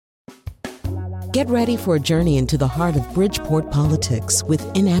Get ready for a journey into the heart of Bridgeport politics with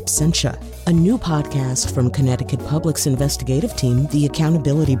In Absentia, a new podcast from Connecticut Public's investigative team, The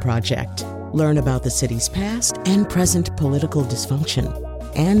Accountability Project. Learn about the city's past and present political dysfunction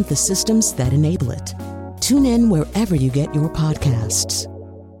and the systems that enable it. Tune in wherever you get your podcasts.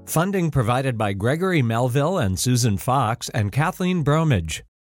 Funding provided by Gregory Melville and Susan Fox and Kathleen Bromage.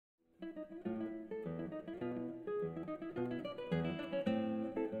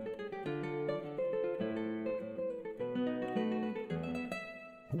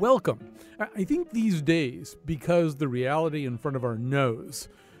 Welcome. I think these days, because the reality in front of our nose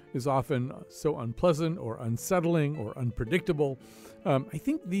is often so unpleasant or unsettling or unpredictable, I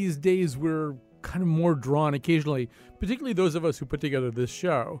think these days we're kind of more drawn occasionally, particularly those of us who put together this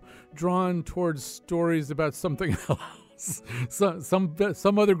show, drawn towards stories about something else.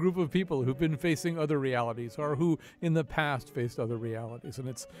 Some other group of people who've been facing other realities or who in the past faced other realities. And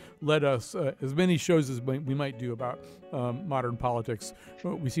it's led us, as many shows as we might do about modern politics,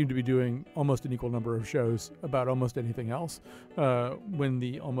 we seem to be doing almost an equal number of shows about almost anything else, when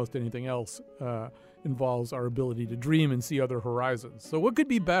the almost anything else involves our ability to dream and see other horizons. So what could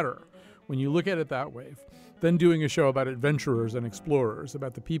be better when you look at it that way than doing a show about adventurers and explorers,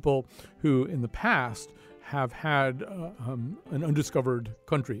 about the people who in the past have had an undiscovered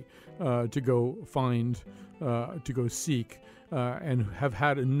country to go find, to go seek, and have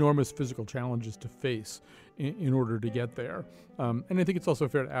had enormous physical challenges to face in order to get there. And I think it's also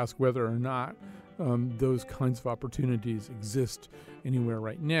fair to ask whether or not those kinds of opportunities exist anywhere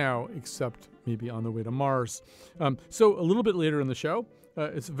right now, except maybe on the way to Mars. So a little bit later in the show,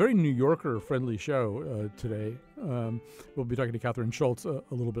 it's a very New Yorker-friendly show today. We'll be talking to Catherine Schultz a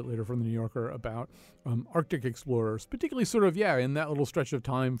little bit later from the New Yorker about Arctic explorers, particularly sort of, in that little stretch of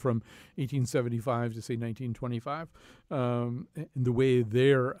time from 1875 to, say, 1925, and the way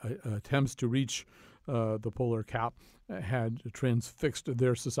their attempts to reach the polar cap had transfixed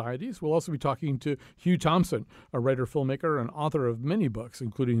their societies. We'll also be talking to Hugh Thompson, a writer, filmmaker, and author of many books,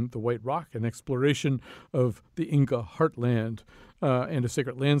 including The White Rock, an exploration of the Inca heartland, and A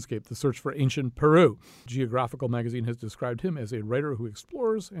Sacred Landscape, the search for ancient Peru. Geographical magazine has described him as a writer who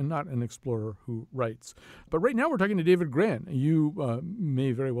explores and not an explorer who writes. But right now we're talking to David Grann. You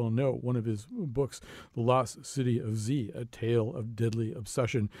may very well know one of his books, The Lost City of Z, A Tale of Deadly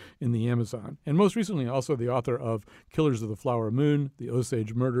Obsession in the Amazon. And most recently also the author of Killers of the Flower Moon, The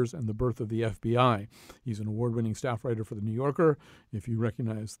Osage Murders, and the Birth of the FBI. He's an award-winning staff writer for The New Yorker. If you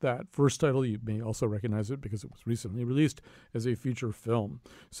recognize that first title, you may also recognize it because it was recently released as a feature film.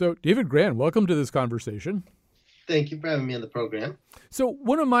 So, David Grann, welcome to this conversation. Thank you for having me on the program. So,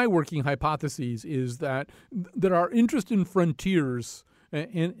 one of my working hypotheses is that our interest in frontiers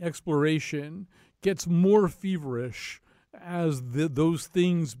and exploration gets more feverish as those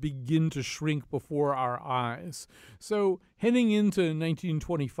things begin to shrink before our eyes. So, heading into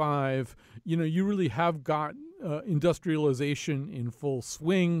 1925, you really have got industrialization in full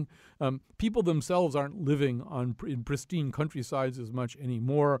swing. People themselves aren't living in pristine countrysides as much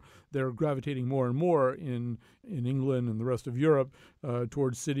anymore. They're gravitating more and more in England and the rest of Europe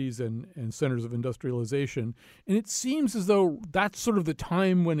towards cities and centers of industrialization. And it seems as though that's sort of the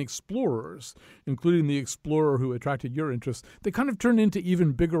time when explorers, including the explorer who attracted your interest, they kind of turn into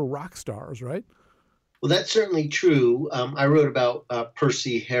even bigger rock stars, right? Well, that's certainly true. I wrote about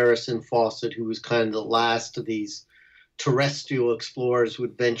Percy Harrison Fawcett, who was kind of the last of these terrestrial explorers who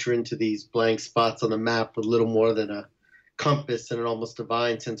would venture into these blank spots on the map with little more than a compass and an almost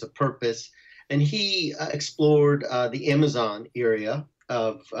divine sense of purpose. And he explored the Amazon area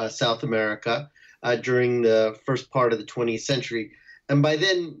of South America during the first part of the 20th century. And by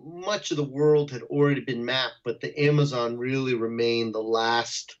then, much of the world had already been mapped, but the Amazon really remained the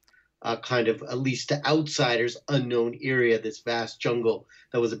last kind of, at least to outsiders, unknown area, this vast jungle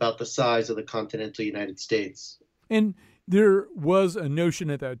that was about the size of the continental United States. And there was a notion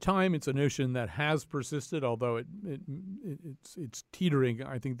at that time, it's a notion that has persisted, although it's teetering,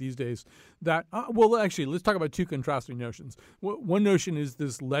 I think, these days, that, actually, let's talk about two contrasting notions. One notion is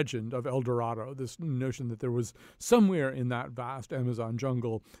this legend of El Dorado, this notion that there was somewhere in that vast Amazon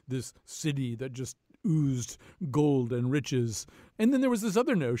jungle, this city that just oozed gold and riches. And then there was this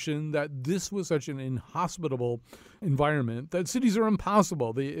other notion that this was such an inhospitable environment that cities are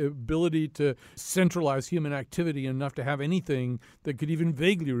impossible. The ability to centralize human activity enough to have anything that could even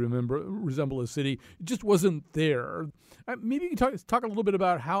vaguely resemble a city just wasn't there. Maybe you can talk a little bit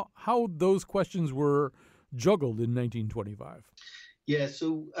about how those questions were juggled in 1925. Yeah,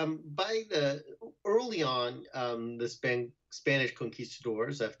 so by the early on, the Spanish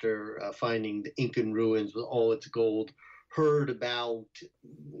conquistadors, after finding the Incan ruins with all its gold, heard about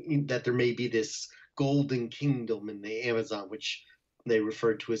that there may be this golden kingdom in the Amazon, which they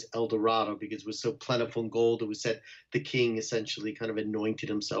referred to as El Dorado because it was so plentiful in gold. It was said the king essentially kind of anointed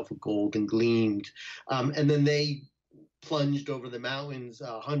himself with gold and gleamed. And then they plunged over the mountains,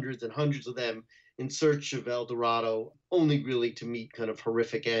 hundreds and hundreds of them, in search of El Dorado, only really to meet kind of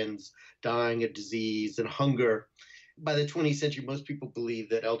horrific ends, dying of disease and hunger. By the 20th century, most people believe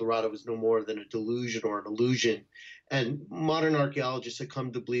that El Dorado was no more than a delusion or an illusion. And modern archaeologists have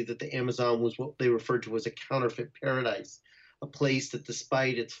come to believe that the Amazon was what they referred to as a counterfeit paradise, a place that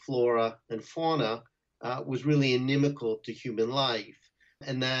despite its flora and fauna was really inimical to human life,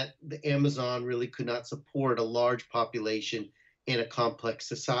 and that the Amazon really could not support a large population in a complex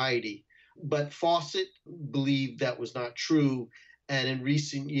society. But Fawcett believed that was not true. And in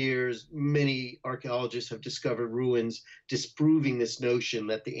recent years, many archaeologists have discovered ruins disproving this notion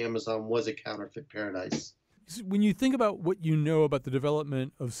that the Amazon was a counterfeit paradise. When you think about what you know about the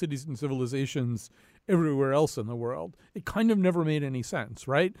development of cities and civilizations everywhere else in the world, it kind of never made any sense,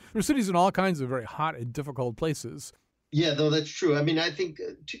 right? There are cities in all kinds of very hot and difficult places. Yeah, though that's true. I mean, I think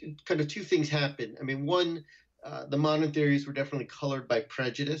two things happened. I mean, one, the modern theories were definitely colored by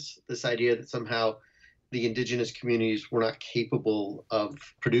prejudice, this idea that somehow the indigenous communities were not capable of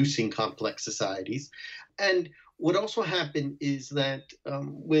producing complex societies. And what also happened is that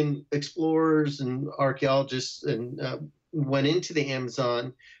when explorers and archaeologists went into the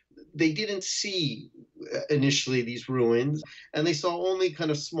Amazon, they didn't see initially these ruins, and they saw only kind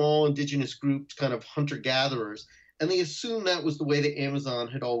of small indigenous groups, kind of hunter-gatherers, and they assumed that was the way the Amazon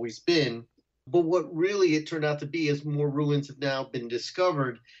had always been. But what really it turned out to be, as more ruins have now been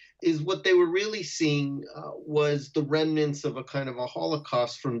discovered, is what they were really seeing was the remnants of a kind of a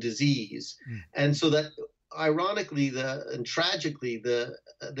Holocaust from disease. And so that, ironically and tragically, the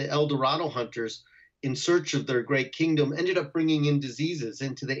El Dorado hunters, in search of their great kingdom, ended up bringing in diseases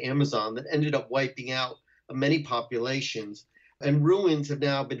into the Amazon that ended up wiping out many populations. And ruins have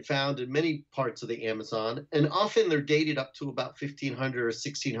now been found in many parts of the Amazon, and often they're dated up to about 1500 or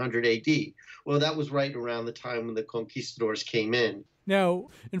 1600 AD. Well, that was right around the time when the conquistadors came in. Now,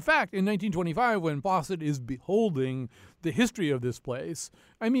 in fact, in 1925, when Fawcett is beholding the history of this place,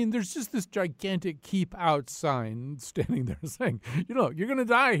 I mean, there's just this gigantic keep out sign standing there saying, you know, you're going to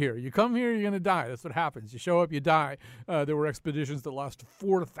die here. You come here, you're going to die. That's what happens. You show up, you die. There were expeditions that lost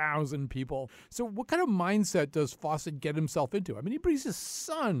 4,000 people. So what kind of mindset does Fawcett get himself into? I mean, he brings his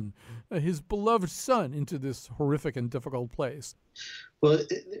son, his beloved son, into this horrific and difficult place. Well,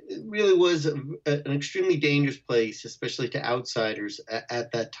 it really was an extremely dangerous place, especially to outsiders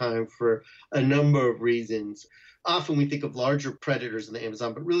at that time, for a number of reasons. Often we think of larger predators in the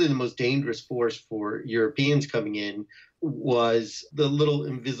Amazon, but really the most dangerous force for Europeans coming in was the little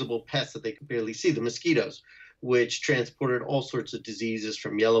invisible pests that they could barely see, the mosquitoes, which transported all sorts of diseases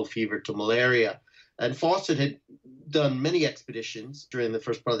from yellow fever to malaria. And Fawcett had done many expeditions during the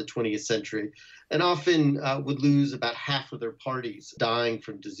first part of the 20th century, and often would lose about half of their parties, dying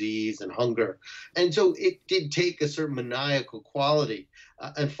from disease and hunger. And so it did take a certain maniacal quality,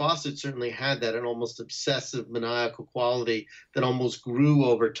 and Fawcett certainly had that, an almost obsessive maniacal quality that almost grew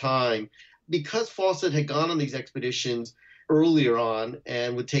over time. Because Fawcett had gone on these expeditions earlier on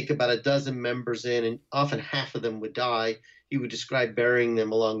and would take about a dozen members in, and often half of them would die. He would describe burying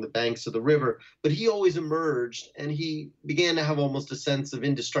them along the banks of the river. But he always emerged, and he began to have almost a sense of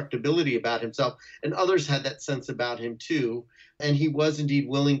indestructibility about himself. And others had that sense about him too. And he was indeed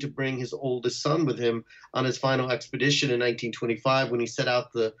willing to bring his oldest son with him on his final expedition in 1925, when he set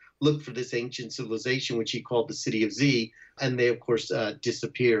out to look for this ancient civilization, which he called the City of Z. And they, of course,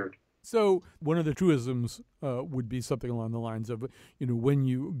 disappeared. So one of the truisms would be something along the lines of, you know, when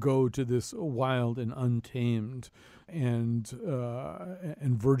you go to this wild and untamed and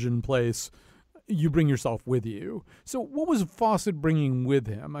virgin place, you bring yourself with you. So what was Fawcett bringing with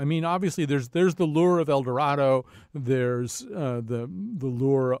him? I mean, obviously there's the lure of El Dorado. There's the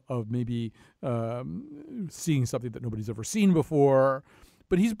lure of maybe seeing something that nobody's ever seen before.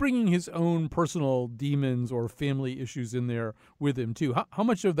 But he's bringing his own personal demons or family issues in there with him, too. How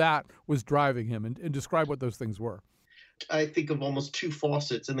much of that was driving him? And describe what those things were. I think of almost two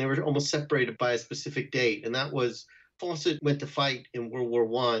Fawcetts, and they were almost separated by a specific date. And that was, Fawcett went to fight in World War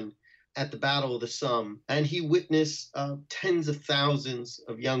I at the Battle of the Somme. And he witnessed tens of thousands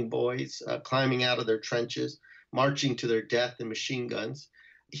of young boys climbing out of their trenches, marching to their death in machine guns.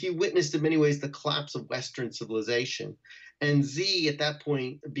 He witnessed in many ways the collapse of Western civilization. And Z at that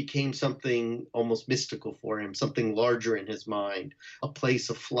point became something almost mystical for him, something larger in his mind, a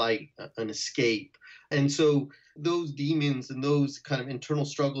place of flight, an escape. And so those demons and those kind of internal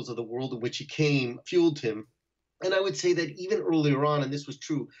struggles of the world in which he came fueled him. And I would say that even earlier on, and this was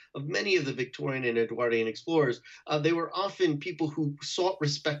true of many of the Victorian and Edwardian explorers, they were often people who sought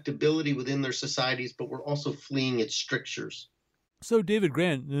respectability within their societies, but were also fleeing its strictures. So, David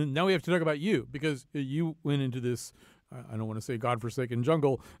Grant, now we have to talk about you, because you went into this, I don't want to say godforsaken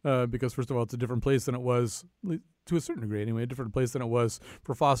jungle, because first of all, it's a different place than it was, to a certain degree anyway, a different place than it was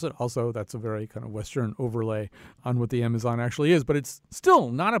for Fawcett. Also, that's a very kind of Western overlay on what the Amazon actually is, but it's still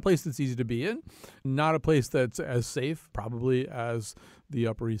not a place that's easy to be in, not a place that's as safe probably as the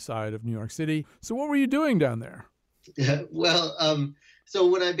Upper East Side of New York City. So what were you doing down there? Yeah, well, so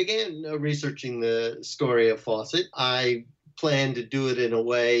when I began researching the story of Fawcett, I planned to do it in a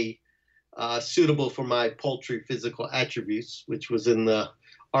way suitable for my paltry physical attributes, which was in the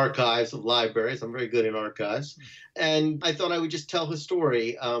archives of libraries. I'm very good in archives. And I thought I would just tell his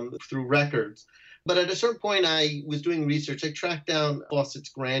story through records. But at a certain point, I was doing research. I tracked down Fawcett's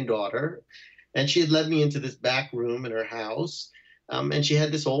granddaughter, and she had led me into this back room in her house. And she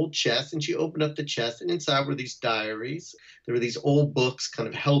had this old chest, and she opened up the chest, and inside were these diaries. There were these old books kind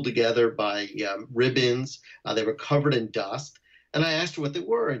of held together by ribbons. They were covered in dust. And I asked her what they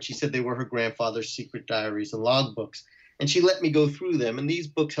were, and she said they were her grandfather's secret diaries and logbooks. And she let me go through them. And these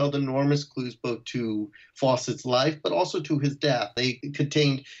books held enormous clues both to Fawcett's life, but also to his death. They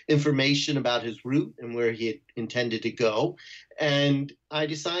contained information about his route and where he had intended to go. And I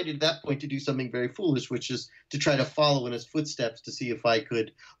decided at that point to do something very foolish, which is to try to follow in his footsteps to see if I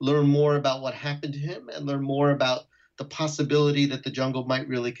could learn more about what happened to him and learn more about the possibility that the jungle might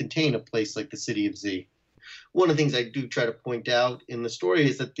really contain a place like the city of Z. One of the things I do try to point out in the story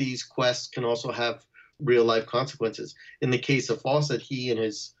is that these quests can also have real life consequences. In the case of Fawcett, he and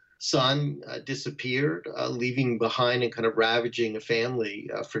his son disappeared, leaving behind and kind of ravaging a family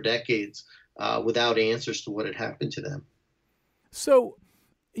for decades without answers to what had happened to them. So,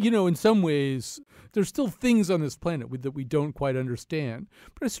 in some ways, there's still things on this planet that we don't quite understand.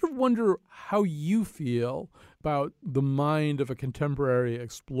 But I sort of wonder how you feel about the mind of a contemporary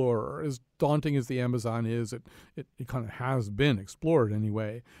explorer. As daunting as the Amazon is, it kind of has been explored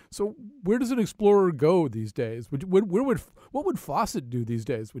anyway. So where does an explorer go these days? What would Fawcett do these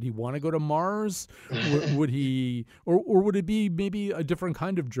days? Would he want to go to Mars? Would he, or would it be maybe a different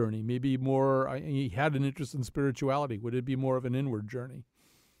kind of journey? Maybe more, he had an interest in spirituality. Would it be more of an inward journey?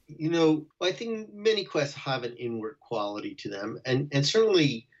 I think many quests have an inward quality to them, and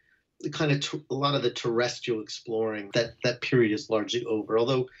certainly the kind of a lot of the terrestrial exploring, that period is largely over,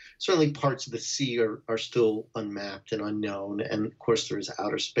 although certainly parts of the sea are still unmapped and unknown, and of course there is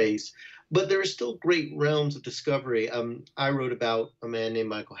outer space. But there are still great realms of discovery. I wrote about a man named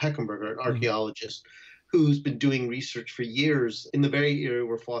Michael Heckenberger, an archaeologist, who's been doing research for years in the very area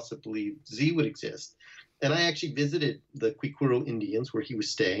where Fawcett believed Z would exist. And I actually visited the Quiquiro Indians where he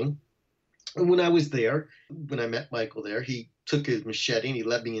was staying. And when I was there, when I met Michael there, he took his machete and he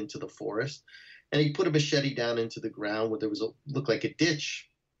led me into the forest. And he put a machete down into the ground where there was looked like a ditch.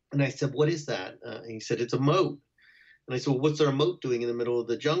 And I said, "What is that?" And he said, "It's a moat." And I said, "Well, what's our moat doing in the middle of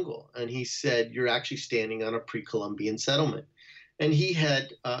the jungle?" And he said, "You're actually standing on a pre-Columbian settlement." And he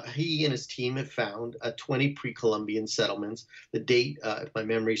and his team have found 20 pre-Columbian settlements. The date, if my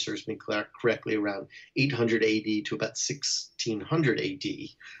memory serves me correctly, around 800 AD to about 1600 AD.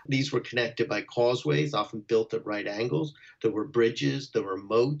 These were connected by causeways, often built at right angles. There were bridges, there were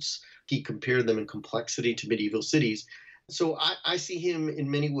moats. He compared them in complexity to medieval cities. So I see him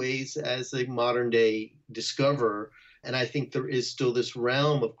in many ways as a modern day discoverer. And I think there is still this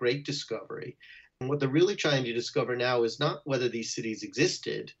realm of great discovery. And what they're really trying to discover now is not whether these cities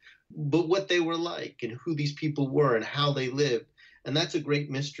existed, but what they were like and who these people were and how they lived. And that's a great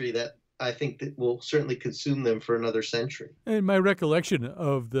mystery that I think that will certainly consume them for another century. And my recollection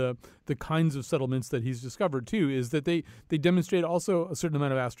of the kinds of settlements that he's discovered, too, is that they demonstrate also a certain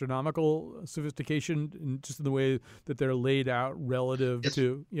amount of astronomical sophistication just in the way that they're laid out relative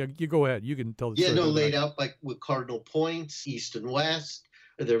to... You go ahead. You can tell the story. Laid out like with cardinal points, east and west.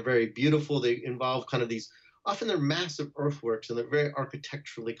 They're very beautiful. They involve kind of these, often they're massive earthworks and they're very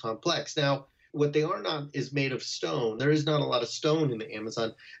architecturally complex. Now, what they are not is made of stone. There is not a lot of stone in the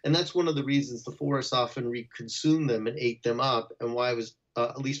Amazon. And that's one of the reasons the forests often consumed them and ate them up, and why it was,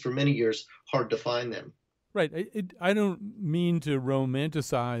 at least for many years, hard to find them. Right. I don't mean to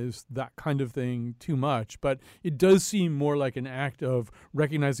romanticize that kind of thing too much, but it does seem more like an act of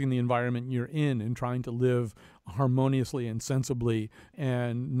recognizing the environment you're in and trying to live harmoniously and sensibly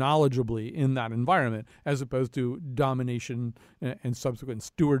and knowledgeably in that environment, as opposed to domination and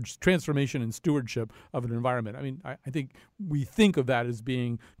subsequent transformation and stewardship of an environment. I mean, I think we think of that as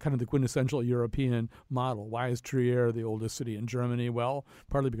being kind of the quintessential European model. Why is Trier the oldest city in Germany? Well,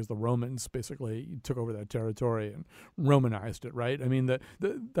 partly because the Romans basically took over that territory and Romanized it, right? I mean,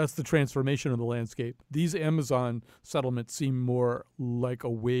 that's the transformation of the landscape. These Amazon settlements seem more like a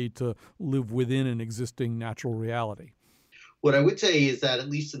way to live within an existing natural reality. What I would say is that, at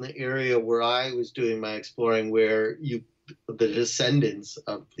least in the area where I was doing my exploring, where the descendants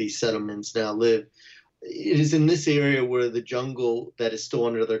of these settlements now live, it is in this area where the jungle that is still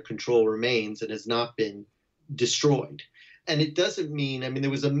under their control remains and has not been destroyed. And it doesn't mean, I mean, there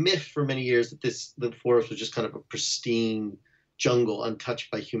was a myth for many years that the forest was just kind of a pristine jungle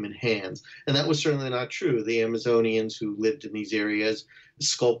untouched by human hands. And that was certainly not true. The Amazonians who lived in these areas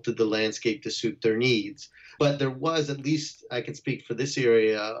sculpted the landscape to suit their needs. But there was, at least I can speak for this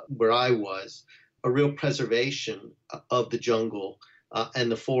area where I was, a real preservation of the jungle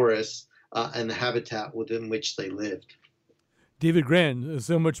and the forests and the habitat within which they lived. David Grann,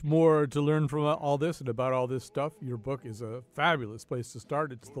 so much more to learn from all this and about all this stuff. Your book is a fabulous place to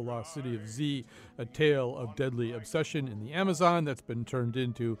start. It's The Lost City of Z, a tale of deadly obsession in the Amazon that's been turned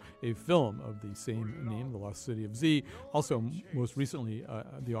into a film of the same name, The Lost City of Z. Also, most recently,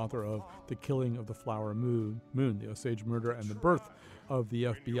 the author of The Killing of the Flower Moon, the Osage Murder and the Birth of the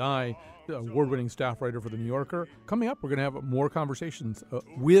FBI, the award-winning staff writer for The New Yorker. Coming up, we're going to have more conversations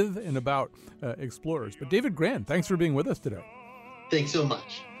with and about explorers. But David Grann, thanks for being with us today. Thanks so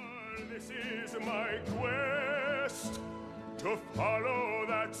much. This is my quest to follow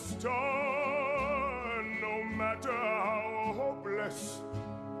that star, no matter how hopeless,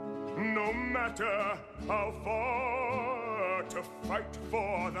 no matter how far, to fight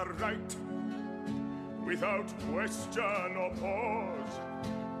for the right, without question or pause,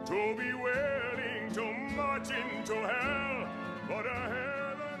 to be willing to march into hell for a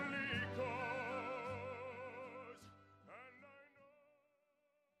heavenly cause.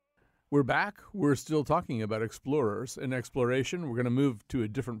 We're back. We're still talking about explorers and exploration. We're going to move to a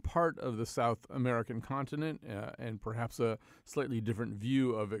different part of the South American continent and perhaps a slightly different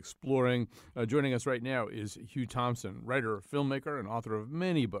view of exploring. Joining us right now is Hugh Thompson, writer, filmmaker, and author of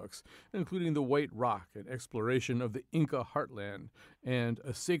many books, including The White Rock, an exploration of the Inca heartland, and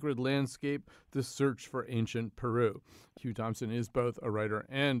A Sacred Landscape, The Search for Ancient Peru. Hugh Thompson is both a writer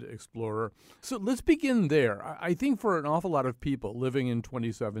and explorer. So let's begin there. I think for an awful lot of people living in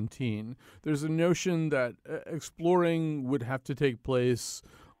 2017, there's a notion that exploring would have to take place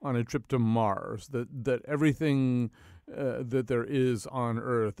on a trip to Mars, that everything that there is on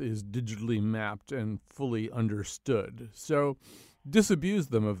Earth is digitally mapped and fully understood. So disabuse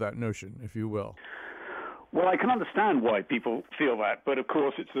them of that notion, if you will. Well, I can understand why people feel that, but of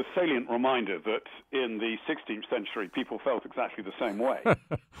course it's a salient reminder that in the 16th century people felt exactly the same way.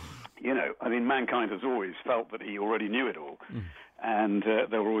 You know, I mean, mankind has always felt that he already knew it all, and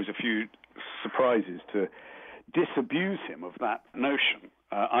there were always a few surprises to disabuse him of that notion.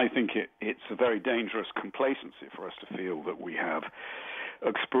 I think it's a very dangerous complacency for us to feel that we have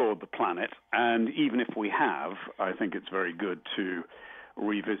explored the planet, and even if we have, I think it's very good to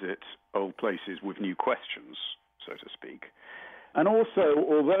revisit old places with new questions, so to speak. And also,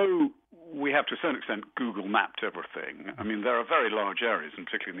 although we have to a certain extent Google mapped everything, I mean, there are very large areas, and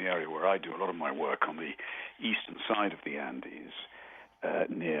particularly in the area where I do a lot of my work on the eastern side of the Andes,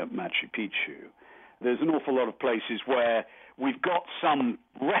 near Machu Picchu. There's an awful lot of places where we've got some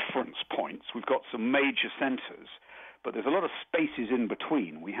reference points, we've got some major centers, but there's a lot of spaces in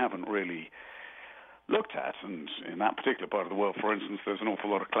between we haven't really looked at, and in that particular part of the world, for instance, there's an awful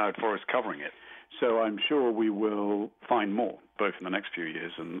lot of cloud forest covering it. So I'm sure we will find more, both in the next few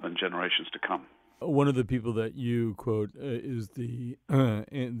years and generations to come. One of the people that you quote is the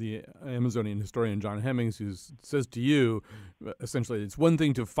Amazonian historian John Hemmings, who says to you, essentially, it's one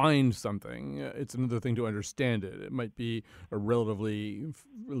thing to find something, it's another thing to understand it. It might be a relatively,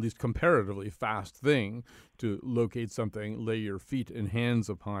 at least comparatively fast thing to locate something, lay your feet and hands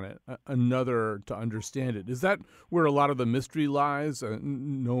upon it, another to understand it. Is that where a lot of the mystery lies,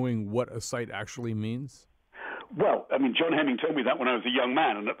 knowing what a site actually means? Well, I mean, John Hemming told me that when I was a young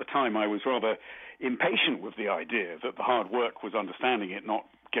man, and at the time I was rather impatient with the idea that the hard work was understanding it, not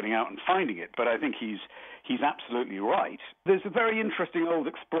getting out and finding it. But I think he's absolutely right. There's a very interesting old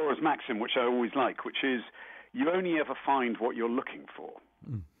explorer's maxim, which I always like, which is, you only ever find what you're looking for.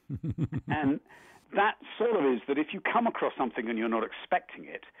 And that sort of is that if you come across something and you're not expecting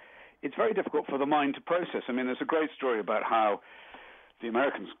it, it's very difficult for the mind to process. I mean, there's a great story about how the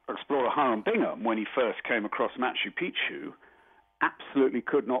American explorer Hiram Bingham, when he first came across Machu Picchu, absolutely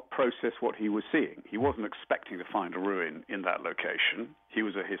could not process what he was seeing. He wasn't expecting to find a ruin in that location. He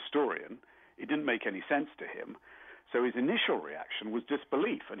was a historian. It didn't make any sense to him. So his initial reaction was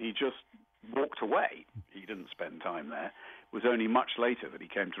disbelief, and he just walked away. He didn't spend time there. It was only much later that he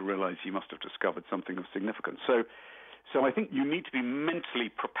came to realize he must have discovered something of significance. So I think you need to be mentally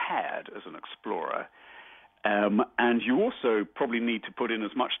prepared as an explorer, and you also probably need to put in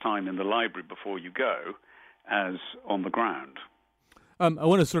as much time in the library before you go as on the ground. I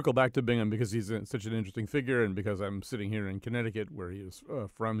want to circle back to Bingham because he's such an interesting figure, and because I'm sitting here in Connecticut, where he is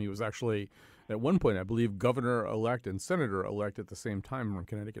from. He was actually, at one point, I believe, governor-elect and senator-elect at the same time when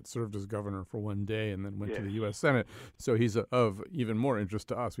Connecticut served as governor for one day and then went to the U.S. Senate. So he's of even more interest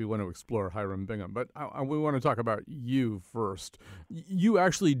to us. We want to explore Hiram Bingham. But we want to talk about you first. You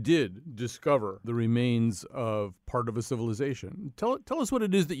actually did discover the remains of part of a civilization. Tell us what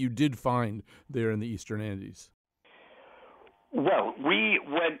it is that you did find there in the Eastern Andes. Well, we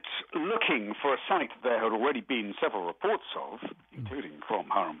went looking for a site there had already been several reports of, including from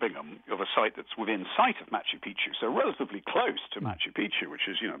Hiram Bingham, of a site that's within sight of Machu Picchu, so relatively close to Machu Picchu, which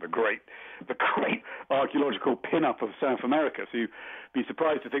is, the great archaeological pin-up of South America. So you'd be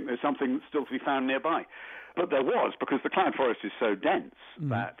surprised to think there's something that's still to be found nearby. But there was, because the cloud forest is so dense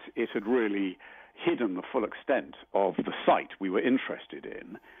that it had really hidden the full extent of the site we were interested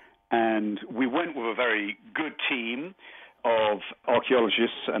in. And we went with a very good team of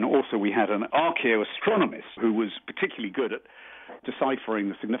archaeologists, and also we had an archaeoastronomist who was particularly good at deciphering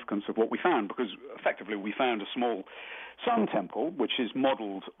the significance of what we found, because effectively we found a small sun temple which is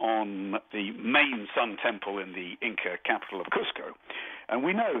modeled on the main sun temple in the Inca capital of Cusco. And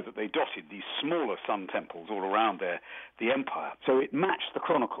we know that they dotted these smaller sun temples all around the empire. So it matched the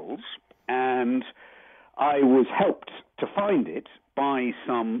chronicles, and I was helped to find it by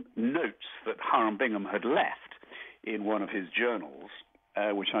some notes that Hiram Bingham had left in one of his journals,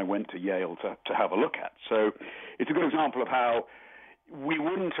 which I went to Yale to have a look at. So it's a good example of how we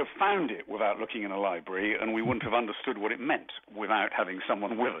wouldn't have found it without looking in a library, and we wouldn't have understood what it meant without having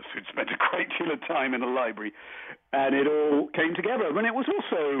someone with us who'd spent a great deal of time in a library. And it all came together. And it was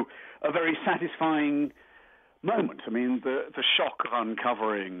also a very satisfying moment. I mean, the shock of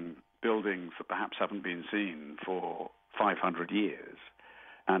uncovering buildings that perhaps haven't been seen for 500 years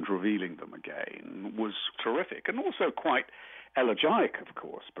and revealing them again was terrific, and also quite elegiac, of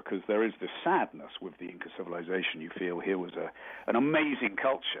course, because there is this sadness with the Inca civilization. You feel here was an amazing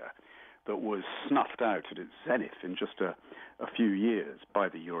culture that was snuffed out at its zenith in just a few years by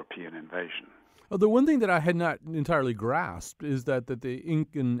the European invasion. Well, the one thing that I had not entirely grasped is that the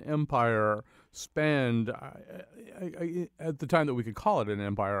Incan Empire spanned, at the time that we could call it an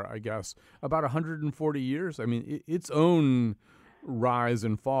empire, I guess, about 140 years. I mean, its own rise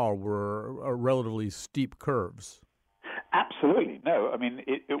and fall were relatively steep curves. Absolutely. No, I mean,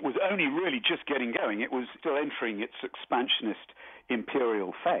 it was only really just getting going. It was still entering its expansionist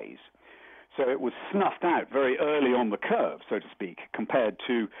imperial phase. So it was snuffed out very early on the curve, so to speak, compared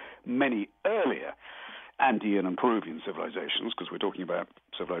to many earlier Andean and Peruvian civilizations, because we're talking about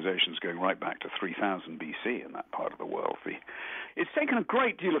civilizations going right back to 3000 BC in that part of the world. It's taken a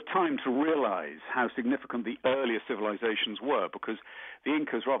great deal of time to realize how significant the earlier civilizations were, because the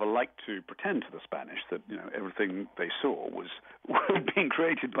Incas rather liked to pretend to the Spanish that everything they saw was being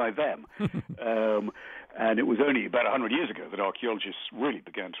created by them. And it was only about 100 years ago that archaeologists really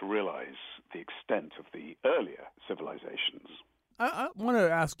began to realize the extent of the earlier civilizations. I want to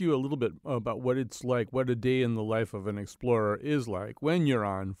ask you a little bit about what it's like, what a day in the life of an explorer is like when you're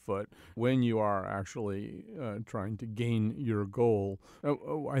on foot, when you are actually trying to gain your goal.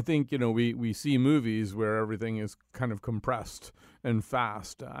 I think, we see movies where everything is kind of compressed and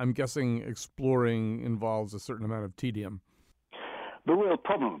fast. I'm guessing exploring involves a certain amount of tedium. The real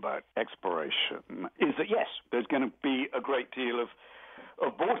problem about exploration is that, yes, there's going to be a great deal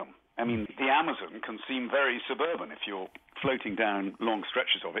of boredom. I mean, the Amazon can seem very suburban. If you're floating down long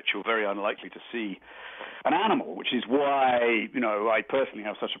stretches of it, you're very unlikely to see an animal, which is why, I personally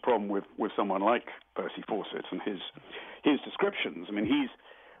have such a problem with someone like Percy Fawcett and his descriptions. I mean,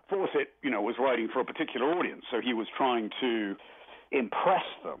 Fawcett, was writing for a particular audience, so he was trying to impress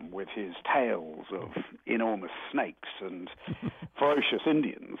them with his tales of enormous snakes and ferocious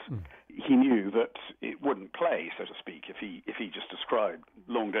Indians. He knew that it wouldn't play, so to speak, if he just described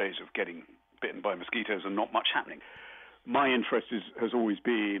long days of getting bitten by mosquitoes and not much happening. My interest has always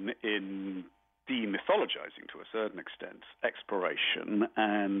been in demythologizing, to a certain extent, exploration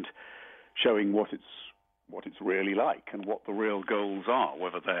and showing what it's really like and what the real goals are,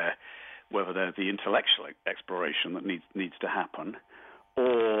 whether they're the intellectual exploration that needs to happen,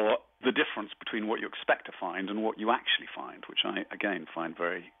 or the difference between what you expect to find and what you actually find, which I, again, find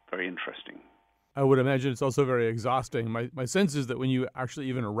very, very interesting. I would imagine it's also very exhausting. My sense is that when you actually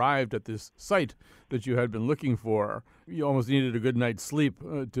even arrived at this site that you had been looking for, you almost needed a good night's sleep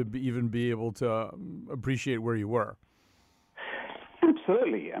to even be able to appreciate where you were.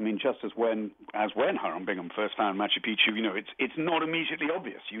 Absolutely. I mean, just as when Hiram Bingham first found Machu Picchu, it's not immediately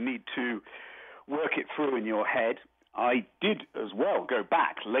obvious. You need to work it through in your head. I did as well go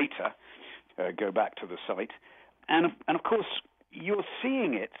back later, go back to the site, and of course, you're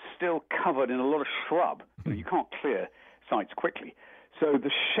seeing it still covered in a lot of shrub. You can't clear sites quickly. So the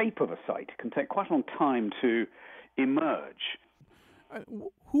shape of a site can take quite a long time to emerge.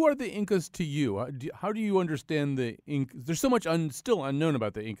 Who are the Incas to you? How do you understand the Incas? There's so much still unknown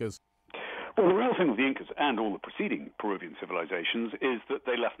about the Incas. Well, the real thing with the Incas and all the preceding Peruvian civilizations is that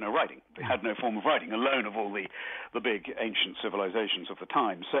they left no writing. They had no form of writing, alone of all the big ancient civilizations of the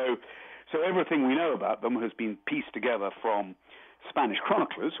time. So everything we know about them has been pieced together from Spanish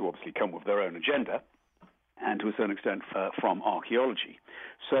chroniclers, who obviously come with their own agenda, and to a certain extent from archaeology.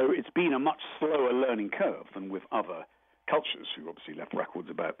 So it's been a much slower learning curve than with other cultures who obviously left records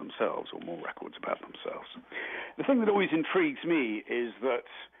about themselves, or more records about themselves. The thing that always intrigues me is that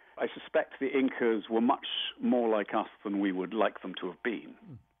I suspect the Incas were much more like us than we would like them to have been.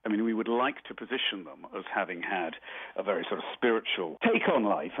 I mean, we would like to position them as having had a very sort of spiritual take on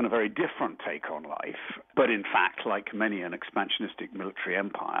life and a very different take on life. But in fact, like many an expansionistic military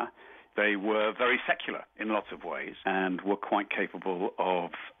empire, they were very secular in lots of ways and were quite capable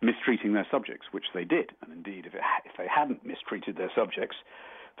of mistreating their subjects, which they did. And indeed, if they hadn't mistreated their subjects,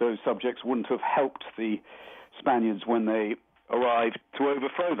 those subjects wouldn't have helped the Spaniards when they arrived to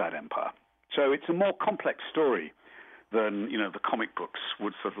overthrow that empire. So it's a more complex story than, the comic books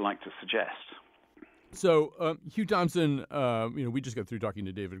would sort of like to suggest. So, Hugh Thompson, we just got through talking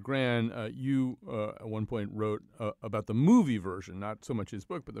to David Grann. You, at one point, wrote about the movie version, not so much his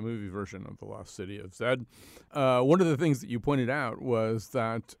book, but the movie version of The Lost City of Zed. One of the things that you pointed out was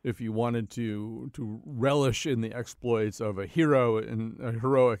that if you wanted to relish in the exploits of a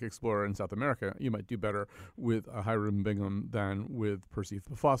heroic explorer in South America, you might do better with Hiram Bingham than with Percy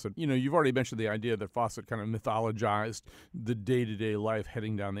Fawcett. You've already mentioned the idea that Fawcett kind of mythologized the day-to-day life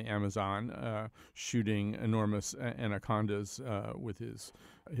heading down the Amazon, shooting enormous anacondas with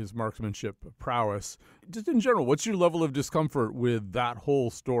his marksmanship prowess. Just in general, what's your level of discomfort with that whole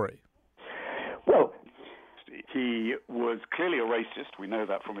story? Well, he was clearly a racist. We know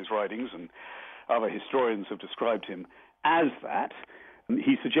that from his writings, and other historians have described him as that.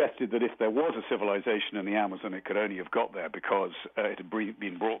 He suggested that if there was a civilization in the Amazon, it could only have got there because it had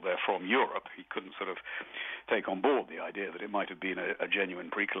been brought there from Europe. He couldn't sort of take on board the idea that it might have been a genuine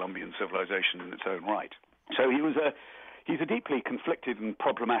pre-Columbian civilization in its own right. So he's a deeply conflicted and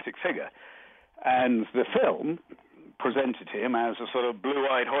problematic figure. And the film presented him as a sort of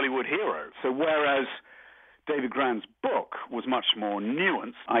blue-eyed Hollywood hero. So whereas David Grann's book was much more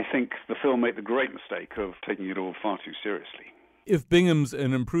nuanced, I think the film made the great mistake of taking it all far too seriously. If Bingham's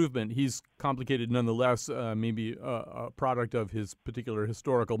an improvement, he's complicated nonetheless, maybe a product of his particular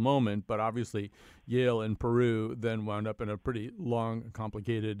historical moment, but obviously Yale and Peru then wound up in a pretty long,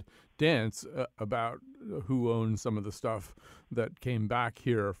 complicated dance about who owns some of the stuff that came back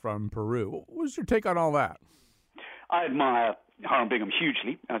here from Peru. What was your take on all that? I admire Hiram Bingham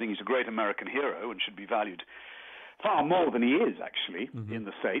hugely. I think he's a great American hero and should be valued far more than he is, actually, in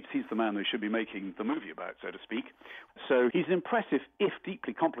the States. He's the man they should be making the movie about, so to speak. So he's an impressive, if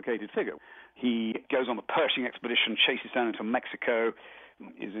deeply complicated figure. He goes on the Pershing expedition, chases down into Mexico,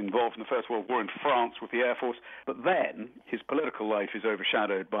 is involved in the First World War in France with the Air Force, but then his political life is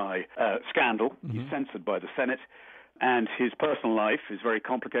overshadowed by scandal. He's censored by the Senate, and his personal life is very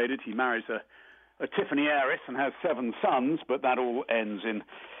complicated. He marries a Tiffany heiress and has 7 sons, but that all ends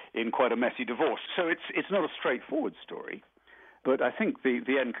in quite a messy divorce. So it's not a straightforward story, but I think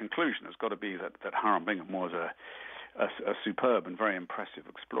the end conclusion has got to be that Hiram Bingham was a superb and very impressive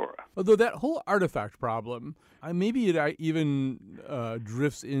explorer. Although that whole artifact problem, maybe it even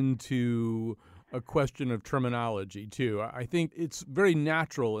drifts into a question of terminology, too. I think it's very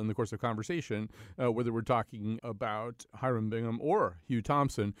natural in the course of conversation, whether we're talking about Hiram Bingham or Hugh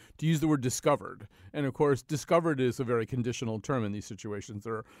Thompson, to use the word discovered. And, of course, discovered is a very conditional term in these situations.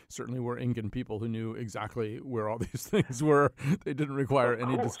 There certainly were Incan people who knew exactly where all these things were. They didn't require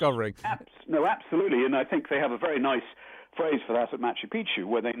any discovering. No, absolutely. And I think they have a very nice phrase for that at Machu Picchu,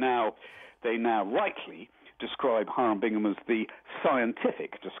 where they now rightly describe Hiram Bingham as the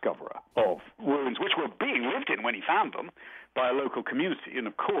scientific discoverer of ruins, which were being lived in when he found them, by a local community, and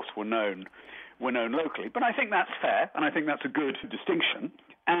of course were known locally. But I think that's fair, and I think that's a good distinction.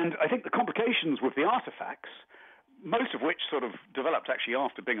 And I think the complications with the artifacts, most of which sort of developed actually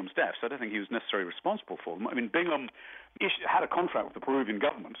after Bingham's death, so I don't think he was necessarily responsible for them. I mean, Bingham had a contract with the Peruvian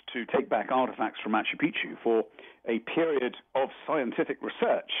government to take back artifacts from Machu Picchu for a period of scientific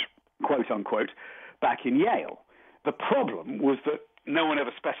research, quote unquote, back in Yale. The problem was that no one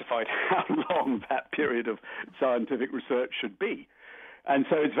ever specified how long that period of scientific research should be. And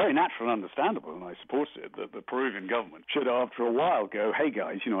so it's very natural and understandable, and I support it, that the Peruvian government should, after a while, go, hey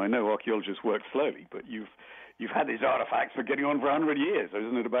guys, I know archaeologists work slowly, but you've had these artifacts for getting on for 100 years.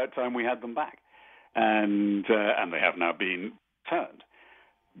 Isn't it about time we had them back? And they have now been returned.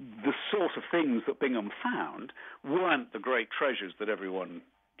 The sort of things that Bingham found weren't the great treasures that everyone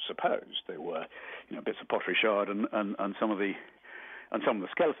supposed. They were, bits of pottery shard and some of the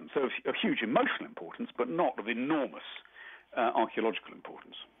skeletons. So of huge emotional importance, but not of enormous archaeological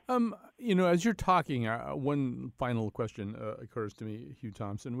importance. As you're talking, one final question occurs to me, Hugh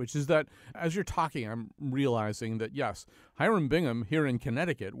Thompson, which is that as you're talking, I'm realizing that, yes, Hiram Bingham here in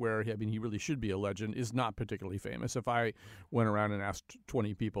Connecticut, where he really should be a legend, is not particularly famous. If I went around and asked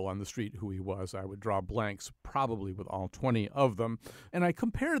 20 people on the street who he was, I would draw blanks, probably with all 20 of them. And I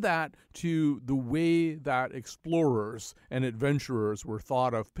compare that to the way that explorers and adventurers were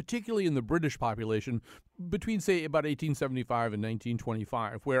thought of, particularly in the British population, between, say, about 1875 and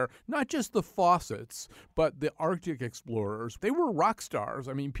 1925, where not just the Fawcett's, but the Arctic explorers, they were rock stars.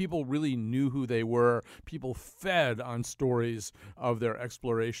 I mean, people really knew who they were. People fed on stories of their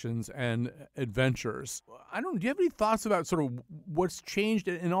explorations and adventures. Do you have any thoughts about sort of what's changed?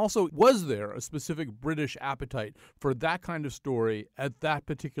 And also, was there a specific British appetite for that kind of story at that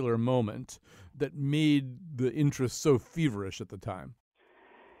particular moment that made the interest so feverish at the time?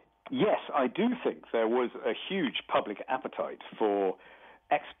 Yes, I do think there was a huge public appetite for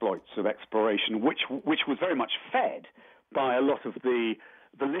exploits of exploration, which was very much fed by a lot of the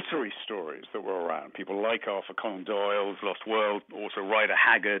literary stories that were around. People like Arthur Conan Doyle's Lost World, also Rider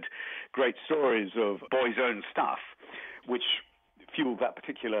Haggard, great stories of boys' own stuff, which fueled that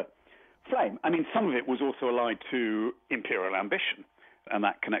particular flame. I mean, some of it was also allied to imperial ambition, and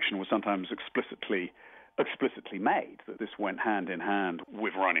that connection was sometimes explicitly made, that this went hand in hand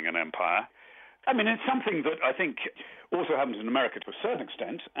with running an empire. I mean, it's something that I think also happens in America to a certain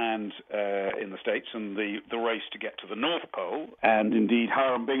extent, and in the States, and the race to get to the North Pole, and indeed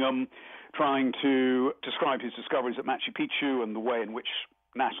Hiram Bingham trying to describe his discoveries at Machu Picchu and the way in which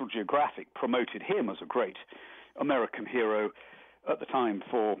National Geographic promoted him as a great American hero at the time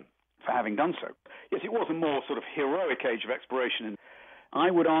for having done so. Yes, it was a more sort of heroic age of exploration.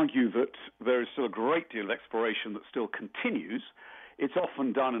 I would argue that there is still a great deal of exploration that still continues. It's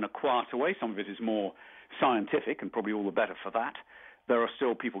often done in a quieter way. Some of it is more scientific, and probably all the better for that. There are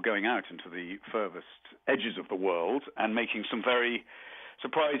still people going out into the furthest edges of the world and making some very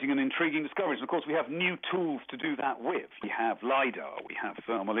surprising and intriguing discoveries. And of course, we have new tools to do that with. We have LIDAR, we have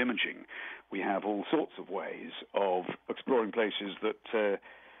thermal imaging, we have all sorts of ways of exploring places that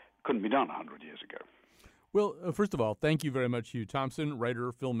couldn't be done 100 years ago. Well, first of all, thank you very much, Hugh Thompson,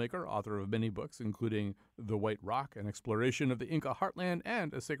 writer, filmmaker, author of many books, including The White Rock, an exploration of the Inca heartland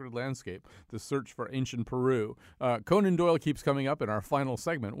and a sacred landscape, The Search for Ancient Peru. Conan Doyle keeps coming up in our final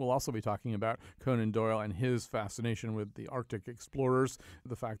segment. We'll also be talking about Conan Doyle and his fascination with the Arctic explorers,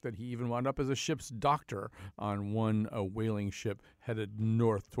 the fact that he even wound up as a ship's doctor on one whaling ship headed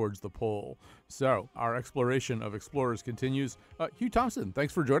north towards the pole. So our exploration of explorers continues. Hugh Thompson,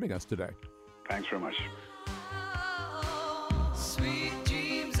 thanks for joining us today. Thanks very much. Sweet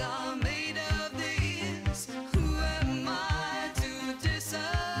dreams are made of this. Who am I to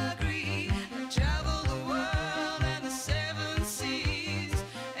disagree? I travel the world and the seven seas.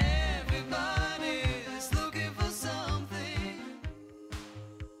 Everybody's looking for something.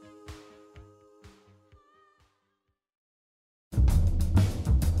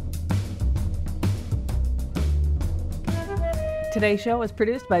 Today's show was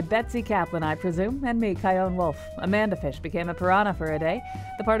produced by Betsy Kaplan, I presume, and me, Kyone Wolf. Amanda Fish became a piranha for a day.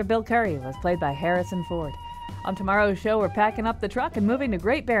 The part of Bill Curry was played by Harrison Ford. On tomorrow's show, we're packing up the truck and moving to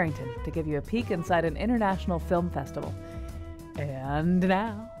Great Barrington to give you a peek inside an international film festival. And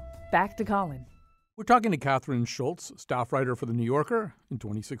now, back to Colin. We're talking to Kathryn Schulz, staff writer for The New Yorker. In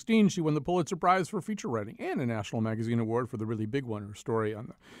 2016, she won the Pulitzer Prize for feature writing and a National Magazine Award for the really big one, her story on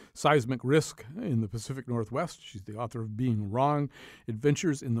the seismic risk in the Pacific Northwest. She's the author of Being Wrong,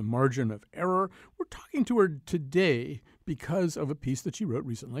 Adventures in the Margin of Error. We're talking to her today because of a piece that she wrote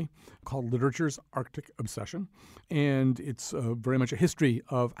recently called Literature's Arctic Obsession. And it's very much a history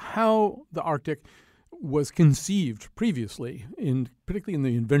of how the Arctic was conceived previously, particularly in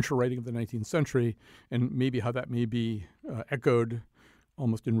the adventure writing of the 19th century, and maybe how that may be echoed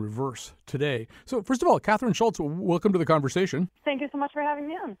almost in reverse today. So first of all, Catherine Schultz, welcome to the conversation. Thank you so much for having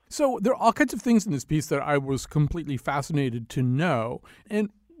me on. So there are all kinds of things in this piece that I was completely fascinated to know. And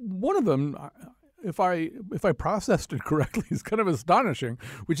one of them, if I processed it correctly, is kind of astonishing,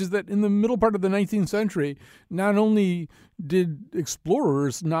 which is that in the middle part of the 19th century, not only did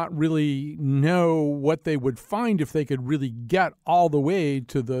explorers not really know what they would find if they could really get all the way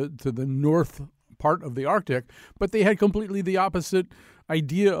to the north part of the Arctic, but they had completely the opposite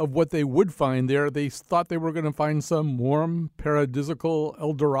idea of what they would find there. They thought they were going to find some warm, paradisical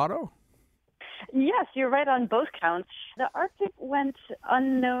El Dorado. Yes, you're right on both counts. The Arctic went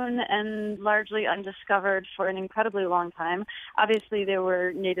unknown and largely undiscovered for an incredibly long time. Obviously, there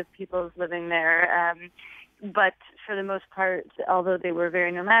were native peoples living there, but for the most part, although they were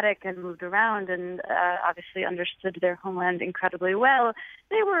very nomadic and moved around and obviously understood their homeland incredibly well,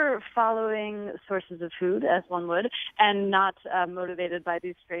 they were following sources of food, as one would, and not motivated by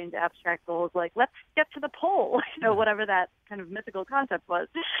these strange abstract goals like, let's get to the pole, whatever that kind of mythical concept was.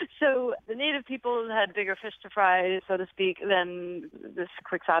 So the native people had bigger fish to fry, so to speak, than this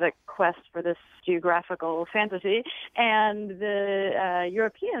quixotic quest for this geographical fantasy. And the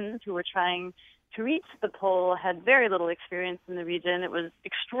Europeans who were trying to reach the pole had very little experience in the region. It was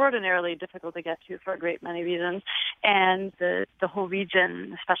extraordinarily difficult to get to for a great many reasons. And the whole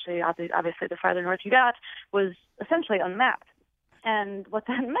region, especially obviously the farther north you got, was essentially unmapped. And what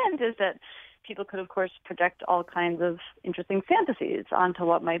that meant is that people could, of course, project all kinds of interesting fantasies onto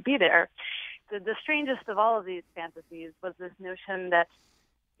what might be there. The strangest of all of these fantasies was this notion that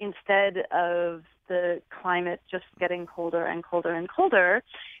instead of the climate just getting colder and colder and colder,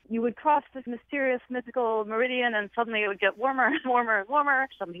 you would cross this mysterious mythical meridian and suddenly it would get warmer and warmer and warmer.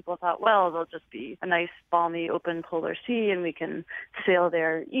 Some people thought, well, there'll just be a nice, balmy, open polar sea and we can sail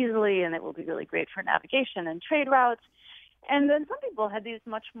there easily and it will be really great for navigation and trade routes. And then some people had these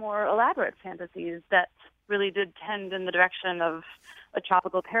much more elaborate fantasies that really did tend in the direction of a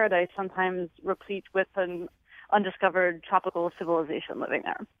tropical paradise, sometimes replete with an undiscovered tropical civilization living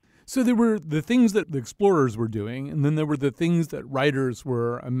there. So there were the things that the explorers were doing, and then there were the things that writers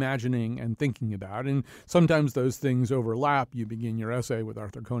were imagining and thinking about. And sometimes those things overlap. You begin your essay with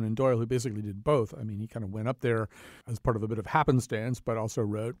Arthur Conan Doyle, who basically did both. I mean, he kind of went up there as part of a bit of happenstance, but also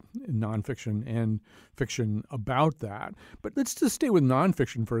wrote nonfiction and fiction about that. But let's just stay with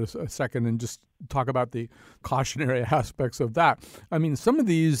nonfiction for a second and just talk about the cautionary aspects of that. I mean, some of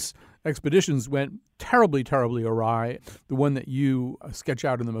these expeditions went terribly, terribly awry. The one that you sketch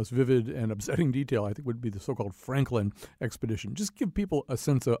out in the most vivid and upsetting detail, I think, would be the so-called Franklin expedition. Just give people a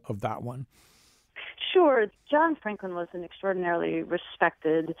sense of that one. Sure. John Franklin was an extraordinarily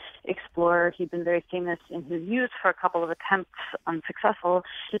respected explorer. He'd been very famous in his youth for a couple of attempts, unsuccessful,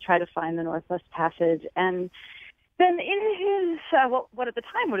 to try to find the Northwest Passage. And then in his, what at the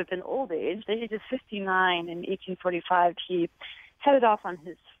time would have been old age, the age of 59 in 1845, he headed off on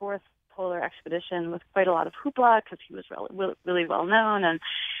his fourth polar expedition with quite a lot of hoopla because he was really well known, and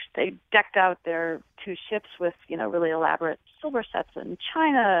they decked out their two ships with really elaborate silver sets in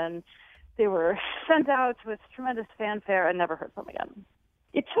China, and they were sent out with tremendous fanfare and never heard from again.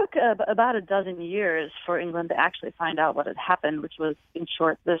 It took about a dozen years for England to actually find out what had happened, which was, in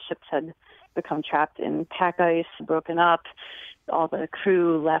short, the ships had become trapped in pack ice, broken up. All the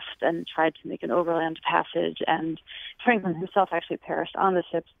crew left and tried to make an overland passage, and Franklin himself actually perished on the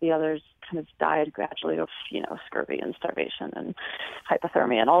ships. The others kind of died gradually of, scurvy and starvation and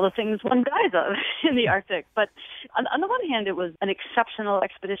hypothermia and all the things one dies of in the Arctic. But on the one hand, it was an exceptional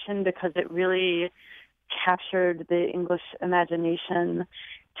expedition because it really captured the English imagination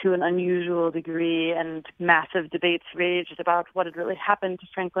to an unusual degree, and massive debates raged about what had really happened to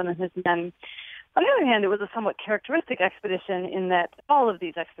Franklin and his men. On the other hand, it was a somewhat characteristic expedition in that all of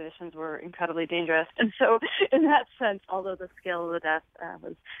these expeditions were incredibly dangerous. And so in that sense, although the scale of the death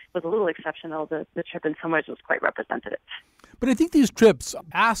was a little exceptional, the trip in some ways was quite representative. But I think these trips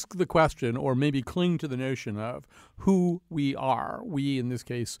ask the question, or maybe cling to the notion of who we are. We, in this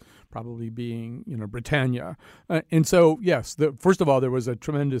case, probably being, Britannia. And so, yes, first of all, there was a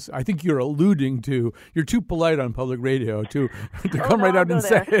tremendous, I think you're alluding to, you're too polite on public radio to come right out and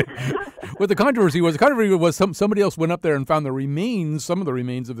say it. What the controversy was somebody else went up there and found some of the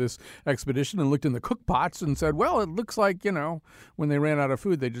remains of this expedition and looked in the cook pots and said, well, it looks like, when they ran out of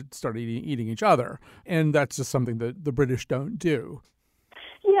food, they just started eating each other. And that's just something that the British don't do.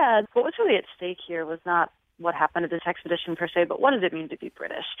 Yeah, what was really at stake here was not what happened to this expedition per se, but what does it mean to be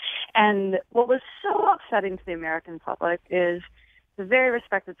British? And what was so upsetting to the American public is the very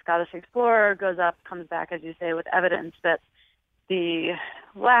respected Scottish explorer goes up, comes back, as you say, with evidence that the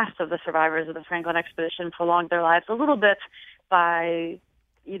last of the survivors of the Franklin expedition prolonged their lives a little bit by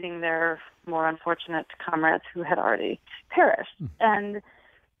eating their more unfortunate comrades who had already perished. And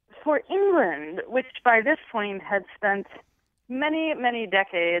for England, which by this point had spent many, many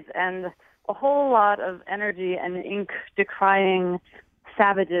decades and a whole lot of energy and ink decrying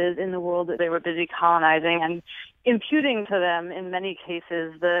savages in the world that they were busy colonizing and imputing to them, in many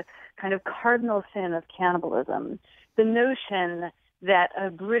cases, the kind of cardinal sin of cannibalism, the notion that a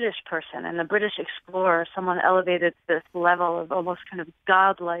British person and a British explorer, someone elevated to this level of almost kind of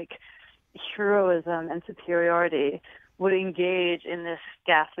godlike heroism and superiority, would engage in this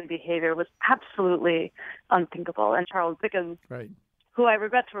ghastly behavior was absolutely unthinkable. And Charles Dickens, who I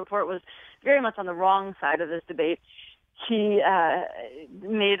regret to report was very much on the wrong side of this debate, he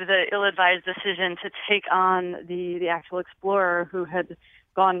made the ill-advised decision to take on the actual explorer who had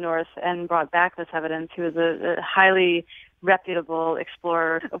gone north and brought back this evidence. He was a highly reputable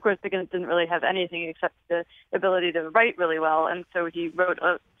explorer. Of course, Dickens didn't really have anything except the ability to write really well, and so he wrote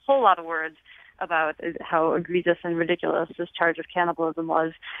a whole lot of words about how egregious and ridiculous this charge of cannibalism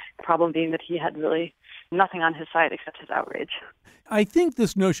was, the problem being that he had really nothing on his side except his outrage. I think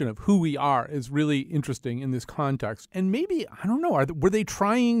this notion of who we are is really interesting in this context. And maybe, I don't know, were they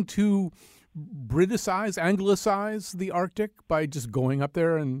trying to Briticize, Anglicize the Arctic by just going up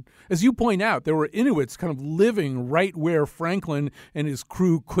there? And as you point out, there were Inuits kind of living right where Franklin and his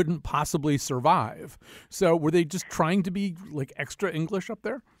crew couldn't possibly survive. So were they just trying to be like extra English up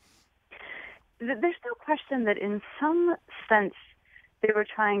there? There's no question that in some sense they were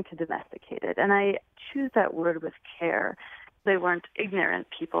trying to domesticate it. And I choose that word with care. They weren't ignorant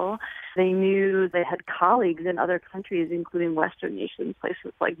people. They knew they had colleagues in other countries, including Western nations,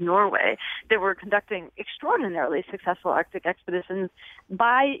 places like Norway, that were conducting extraordinarily successful Arctic expeditions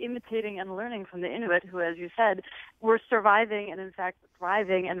by imitating and learning from the Inuit, who, as you said, were surviving and, in fact,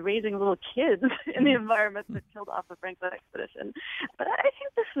 thriving and raising little kids in the environment that killed off the Franklin expedition. But I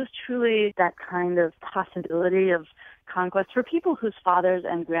think this was truly that kind of possibility of conquest for people whose fathers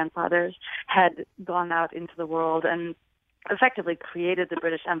and grandfathers had gone out into the world and effectively created the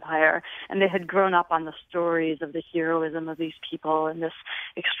British Empire, and they had grown up on the stories of the heroism of these people and this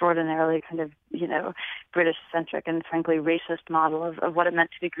extraordinarily kind of, British-centric and frankly racist model of what it meant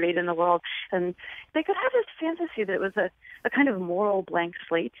to be great in the world. And they could have this fantasy that it was a kind of moral blank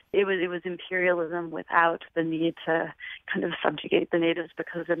slate. It was imperialism without the need to kind of subjugate the natives,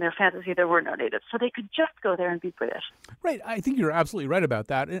 because in their fantasy there were no natives. So they could just go there and be British. Right. I think you're absolutely right about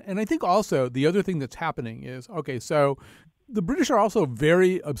that. And I think also the other thing that's happening is, okay, so the British are also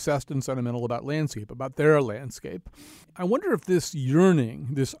very obsessed and sentimental about landscape, about their landscape. I wonder if this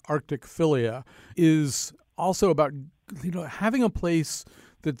yearning, this Arctic philia, is also about, having a place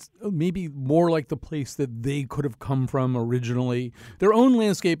that's maybe more like the place that they could have come from originally. Their own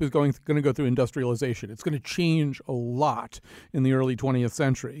landscape is going to go through industrialization. It's going to change a lot in the early 20th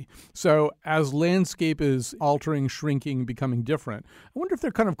century. So as landscape is altering, shrinking, becoming different, I wonder if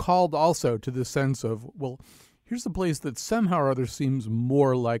they're kind of called also to this sense of, well, here's a place that somehow or other seems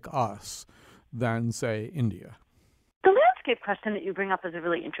more like us than, say, India. The landscape question that you bring up is a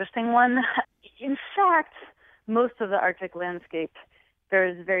really interesting one. In fact, most of the Arctic landscape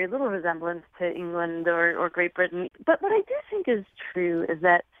bears very little resemblance to England or Great Britain. But what I do think is true is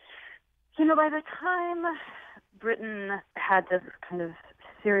that, by the time Britain had this kind of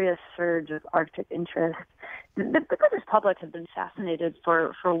serious surge of Arctic interest, the British public had been fascinated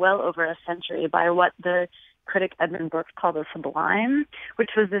for well over a century by what the critic Edmund Burke called the sublime,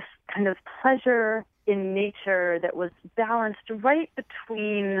 which was this kind of pleasure in nature that was balanced right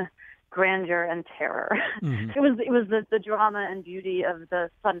between grandeur and terror. Mm-hmm. It was the drama and beauty of the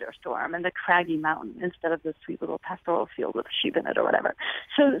thunderstorm and the craggy mountain instead of the sweet little pastoral field with sheep in it or whatever.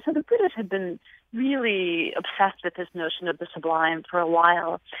 So the British had been really obsessed with this notion of the sublime for a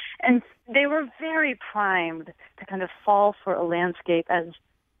while, and they were very primed to kind of fall for a landscape as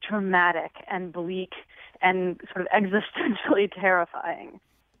dramatic and bleak and sort of existentially terrifying.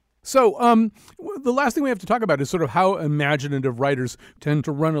 So the last thing we have to talk about is sort of how imaginative writers tend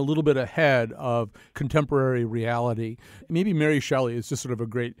to run a little bit ahead of contemporary reality. Maybe Mary Shelley is just sort of a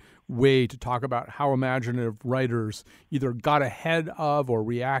great way to talk about how imaginative writers either got ahead of or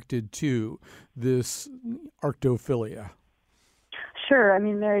reacted to this arctophilia. Sure. I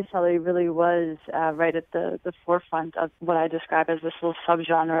mean, Mary Shelley really was right at the forefront of what I describe as this little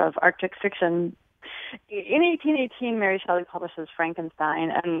subgenre of Arctic fiction. In 1818, Mary Shelley publishes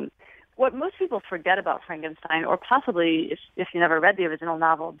Frankenstein, and what most people forget about Frankenstein, or possibly if you never read the original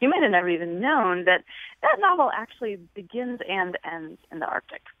novel, you might have never even known that that novel actually begins and ends in the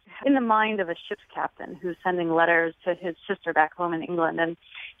Arctic, in the mind of a ship's captain who's sending letters to his sister back home in England. And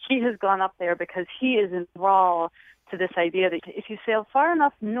he has gone up there because he is enthralled to this idea that if you sail far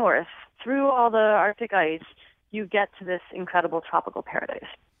enough north through all the Arctic ice, you get to this incredible tropical paradise.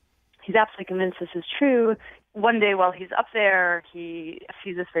 He's absolutely convinced this is true. One day while he's up there, he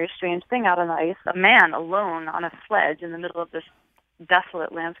sees this very strange thing out on the ice, a man alone on a sledge in the middle of this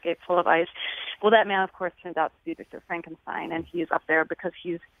desolate landscape full of ice. Well, that man, of course, turns out to be Victor Frankenstein, and he's up there because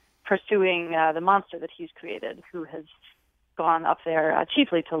he's pursuing the monster that he's created, who has gone up there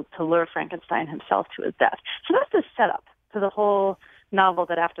chiefly to lure Frankenstein himself to his death. So that's the setup to the whole novel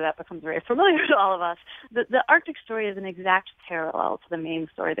that after that becomes very familiar to all of us. The Arctic story is an exact parallel to the main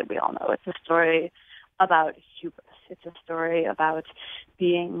story that we all know. It's a story about hubris. It's a story about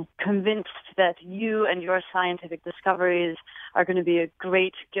being convinced that you and your scientific discoveries are going to be a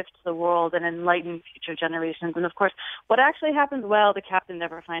great gift to the world and enlighten future generations. And of course, what actually happens? Well, the captain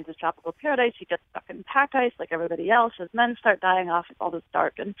never finds his tropical paradise. He gets stuck in pack ice like everybody else. His men start dying off. It's all this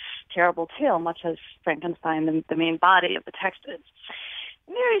dark and terrible tale, much as Frankenstein, the main body of the text is.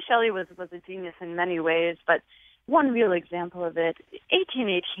 Mary Shelley was a genius in many ways, but one real example of it,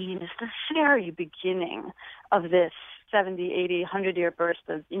 1818 is the very beginning of this 70, 80, 100-year burst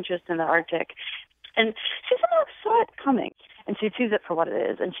of interest in the Arctic. And she somehow saw it coming, and she sees it for what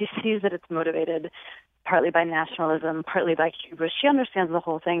it is, and she sees that it's motivated partly by nationalism, partly by hubris. She understands the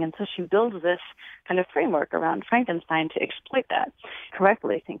whole thing, and so she builds this kind of framework around Frankenstein to exploit that,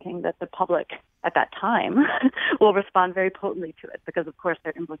 correctly thinking that the public at that time will respond very potently to it because, of course,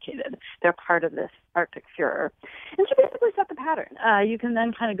 they're implicated. They're part of this Arctic furor. And she basically set the pattern. You can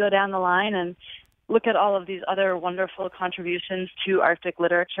then kind of go down the line and look at all of these other wonderful contributions to Arctic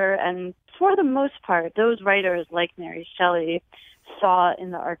literature, and for the most part, those writers like Mary Shelley saw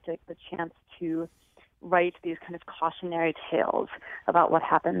in the Arctic the chance to write these kind of cautionary tales about what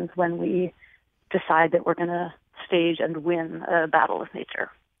happens when we decide that we're going to stage and win a battle with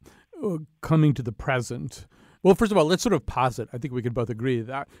nature. Coming to the present. Well, first of all, let's sort of posit. I think we can both agree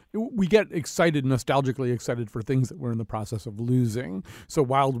that we get excited, nostalgically excited for things that we're in the process of losing. So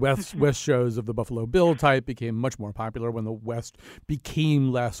Wild West shows of the Buffalo Bill type became much more popular when the West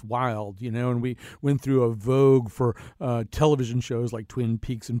became less wild, and we went through a vogue for television shows like Twin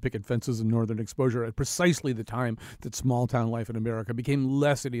Peaks and Picket Fences and Northern Exposure at precisely the time that small town life in America became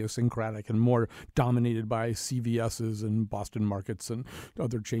less idiosyncratic and more dominated by CVS's and Boston markets and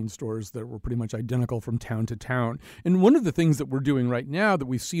other chain stores that were pretty much identical from town to town. And one of the things that we're doing right now that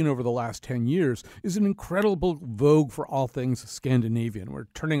we've seen over the last 10 years is an incredible vogue for all things Scandinavian. We're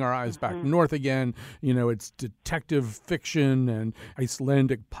turning our eyes back north again. It's detective fiction and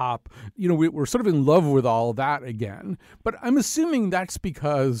Icelandic pop. We're sort of in love with all that again. But I'm assuming that's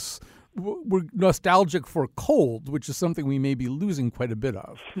because we're nostalgic for cold, which is something we may be losing quite a bit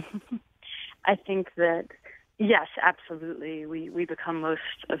of. I think that yes, absolutely. We become most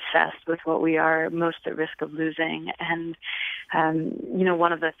obsessed with what we are most at risk of losing. And,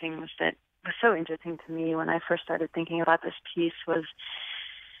 one of the things that was so interesting to me when I first started thinking about this piece was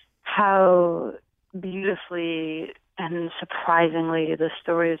how beautifully and surprisingly the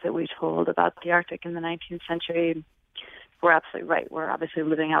stories that we told about the Arctic in the 19th century were absolutely right. We're obviously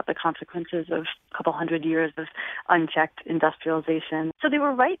living out the consequences of a couple hundred years of unchecked industrialization. So they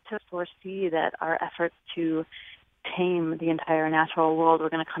were right to foresee that our efforts to tame the entire natural world were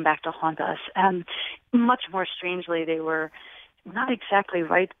going to come back to haunt us. And much more strangely, they were not exactly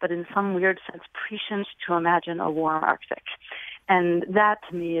right, but in some weird sense prescient to imagine a warm Arctic. And that,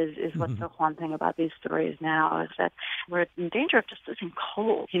 to me, is what's so haunting about these stories now, is that we're in danger of just losing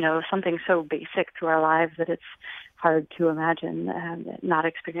cold, something so basic to our lives that it's hard to imagine not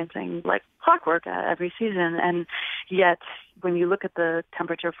experiencing like clockwork every season. And yet, when you look at the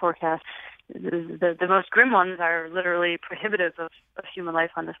temperature forecast, the most grim ones are literally prohibitive of human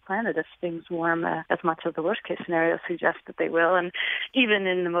life on this planet if things warm as much as the worst-case scenario suggests that they will. And even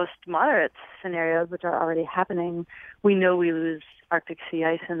in the most moderate scenarios, which are already happening, we know we lose Arctic sea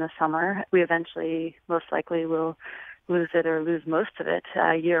ice in the summer. We eventually, most likely, will lose it or lose most of it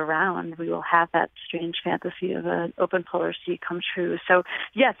year-round. We will have that strange fantasy of an open polar sea come true. So,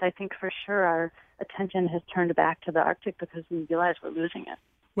 yes, I think for sure our attention has turned back to the Arctic because we realize we're losing it.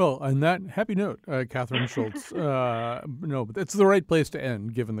 Well, on that happy note, Kathryn Schulz, but it's the right place to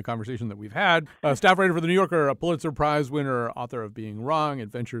end, given the conversation that we've had. Staff writer for The New Yorker, a Pulitzer Prize winner, author of Being Wrong,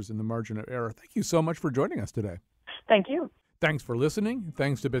 Adventures in the Margin of Error. Thank you so much for joining us today. Thank you. Thanks for listening.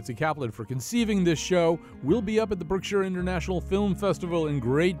 Thanks to Betsy Kaplan for conceiving this show. We'll be up at the Berkshire International Film Festival in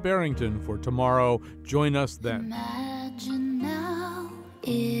Great Barrington for tomorrow. Join us then. Imagine now,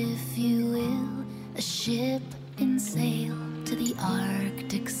 if you will, a ship in sail to the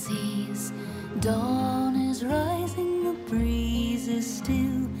Arctic seas. Dawn is rising, the breeze is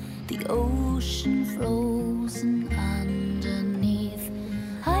still, the ocean frozen underneath.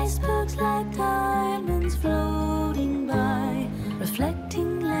 Icebergs like diamonds floating by,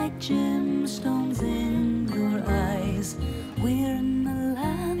 reflecting like gemstones in your eyes. We're